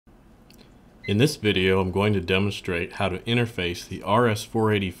In this video, I'm going to demonstrate how to interface the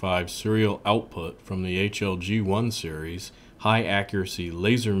RS-485 serial output from the HL-G1 series high accuracy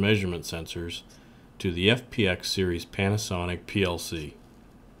laser measurement sensors to the FPX series Panasonic PLC.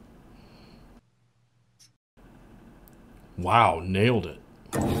 Wow, nailed it.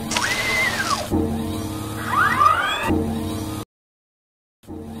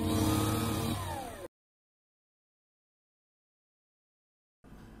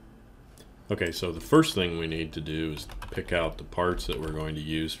 Okay, so the first thing we need to do is pick out the parts that we're going to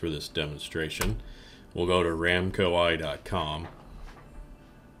use for this demonstration. We'll go to ramcoi.com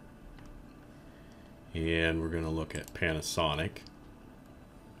and we're going to look at Panasonic.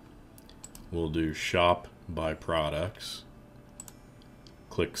 We'll do Shop by Products,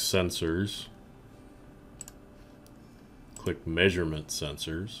 click Sensors, click Measurement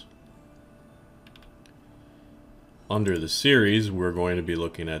Sensors. Under the series, we're going to be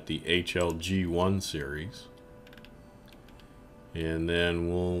looking at the HL-G1 series. And then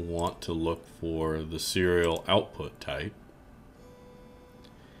we'll want to look for the serial output type.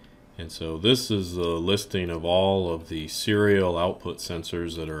 And so this is a listing of all of the serial output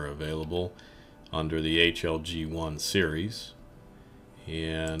sensors that are available under the HL-G1 series.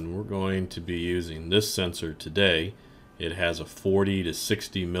 And we're going to be using this sensor today. It has a 40 to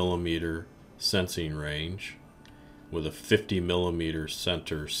 60 millimeter sensing range with a 50 millimeter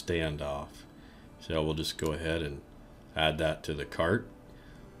center standoff. So we'll just go ahead and add that to the cart.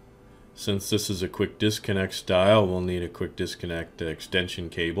 Since this is a quick disconnect style, we'll need a quick disconnect extension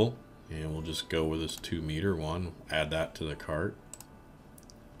cable, and we'll just go with this 2-meter one, add that to the cart.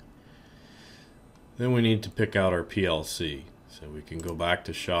 Then we need to pick out our PLC. So we can go back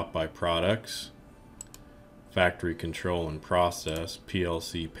to Shop by Products, Factory Control and Process,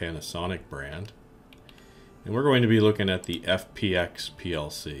 PLC Panasonic brand. And we're going to be looking at the FPX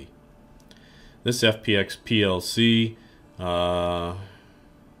PLC. This FPX PLC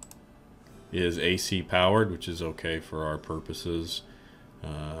is AC powered, which is okay for our purposes,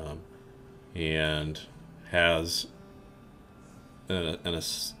 and has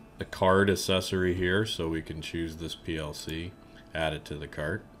a card accessory here, so we can choose this PLC, add it to the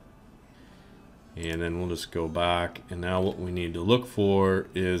cart. And then we'll just go back, and now what we need to look for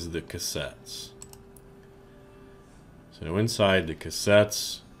is the cassettes. So inside the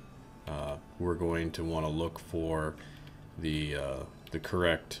cassettes, we're going to want to look for the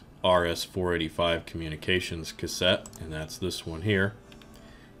correct RS-485 communications cassette, and that's this one here.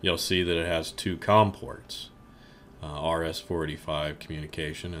 You'll see that it has 2 COM ports, RS-485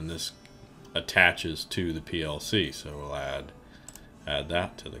 communication, and this attaches to the PLC, so we'll add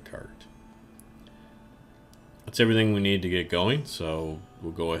that to the cart. That's everything we need to get going, so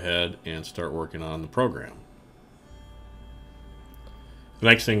we'll go ahead and start working on the program. The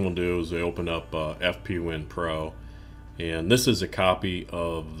next thing we'll do is we open up FPWIN Pro, and this is a copy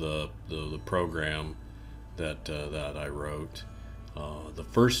of the program that I wrote. The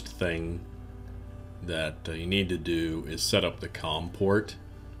first thing that you need to do is set up the COM port,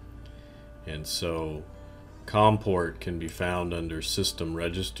 and so COM port can be found under System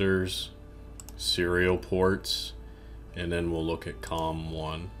Registers, Serial Ports, and then we'll look at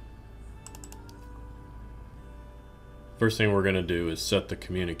COM1. First thing we're going to do is set the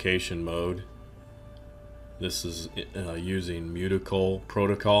communication mode. This is using Mutical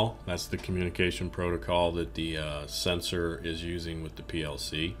protocol. That's the communication protocol that the sensor is using with the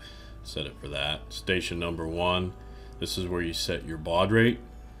PLC. Set it for that. Station number 1. This is where you set your baud rate.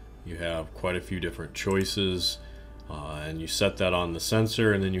 You have quite a few different choices, and you set that on the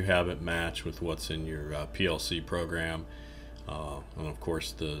sensor, and then you have it match with what's in your PLC program, and of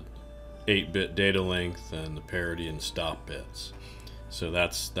course the 8-bit data length and the parity and stop bits. So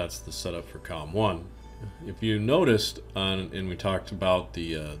that's the setup for COM1. If you noticed, and we talked about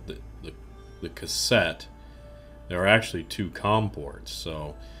the cassette, there are actually 2 COM ports.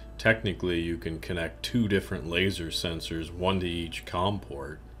 So technically you can connect 2 different laser sensors, one to each COM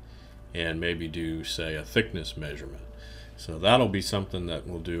port, and maybe do, say, a thickness measurement. So that'll be something that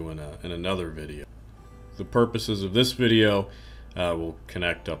we'll do in another video. For the purposes of this video, we'll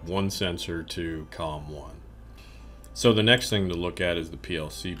connect up one sensor to COM1. So the next thing to look at is the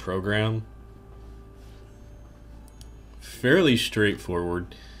PLC program. Fairly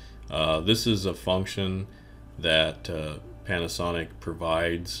straightforward. This is a function that Panasonic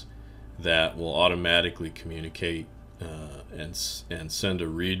provides that will automatically communicate and send a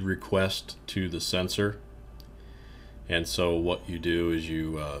read request to the sensor. And so what you do is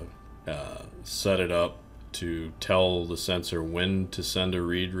you set it up to tell the sensor when to send a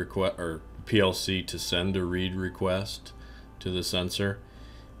read request, or PLC to send a read request to the sensor.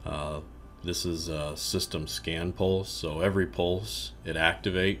 This is a system scan pulse, so every pulse it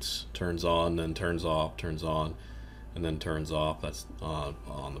activates, turns on, then turns off, turns on, and then turns off. That's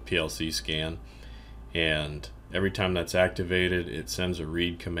on the PLC scan. And every time that's activated, it sends a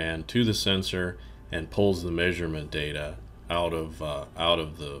read command to the sensor and pulls the measurement data out of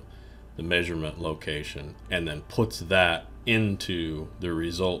the measurement location, and then puts that into the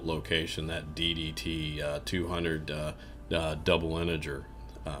result location, that DDT 200 double integer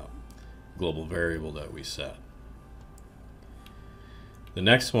global variable that we set. The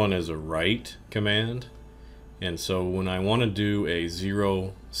next one is a write command, and so when I want to do a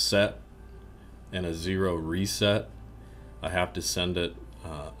 0 set and a 0 reset, I have to send it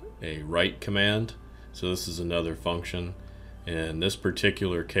a write command. So this is another function. In this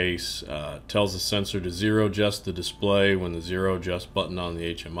particular case, tells the sensor to 0 adjust the display when the 0 adjust button on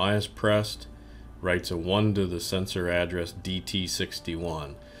the HMI is pressed, writes a 1 to the sensor address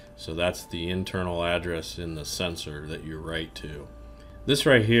DT61. So that's the internal address in the sensor that you write to. This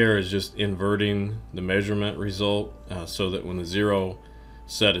right here is just inverting the measurement result so that when the 0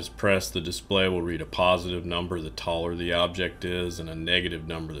 set is pressed, the display will read a positive number the taller the object is, and a negative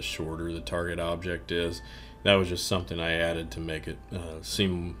number the shorter the target object is. That was just something I added to make it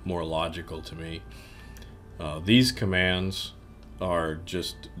seem more logical to me. These commands are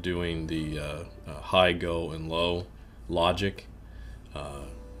just doing the high, go, and low logic,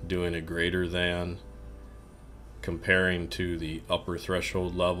 doing a greater than, comparing to the upper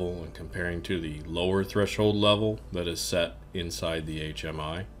threshold level, and comparing to the lower threshold level that is set inside the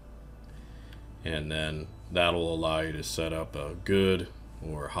HMI. And then that'll allow you to set up a good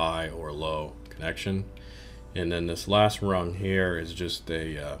or high or low connection. And then this last rung here is just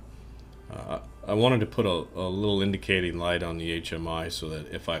a I wanted to put a little indicating light on the HMI so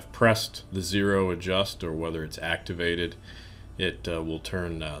that if I've pressed the 0 adjust, or whether it's activated, it will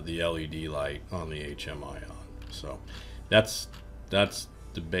turn the LED light on the HMI on. So that's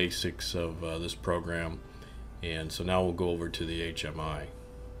the basics of this program. And so now we'll go over to the HMI.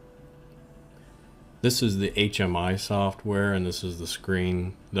 This is the HMI software, and this is the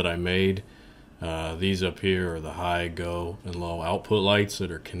screen that I made. These up here are the high, go, and low output lights that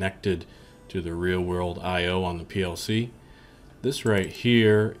are connected to the real world I/O on the PLC. This right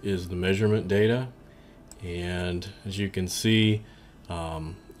here is the measurement data, and as you can see,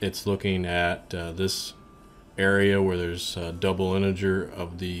 it's looking at this area where there's a double integer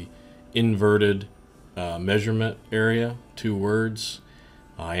of the inverted measurement area, 2 words.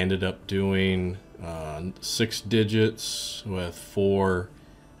 I ended up doing 6 digits with 4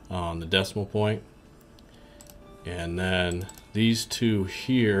 on the decimal point. And then these 2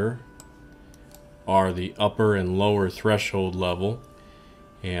 here are the upper and lower threshold level.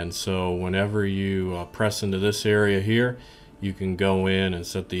 And so whenever you press into this area here, you can go in and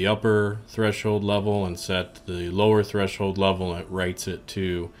set the upper threshold level and set the lower threshold level, and it writes it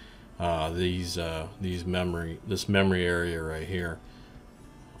to this memory area right here.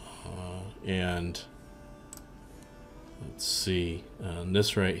 And let's see,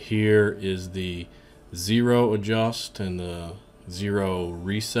 this right here is the 0 adjust and the 0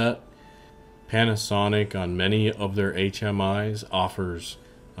 reset. Panasonic on many of their HMIs offers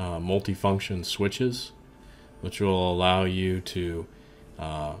multifunction switches, which will allow you to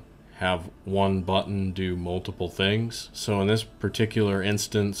have one button do multiple things. So in this particular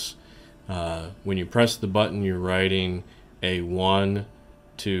instance, when you press the button, you're writing a 1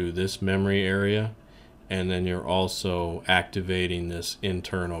 to this memory area, and then you're also activating this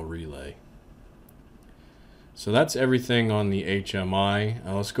internal relay. So that's everything on the HMI.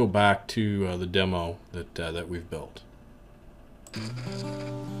 Let's go back to the demo that we've built.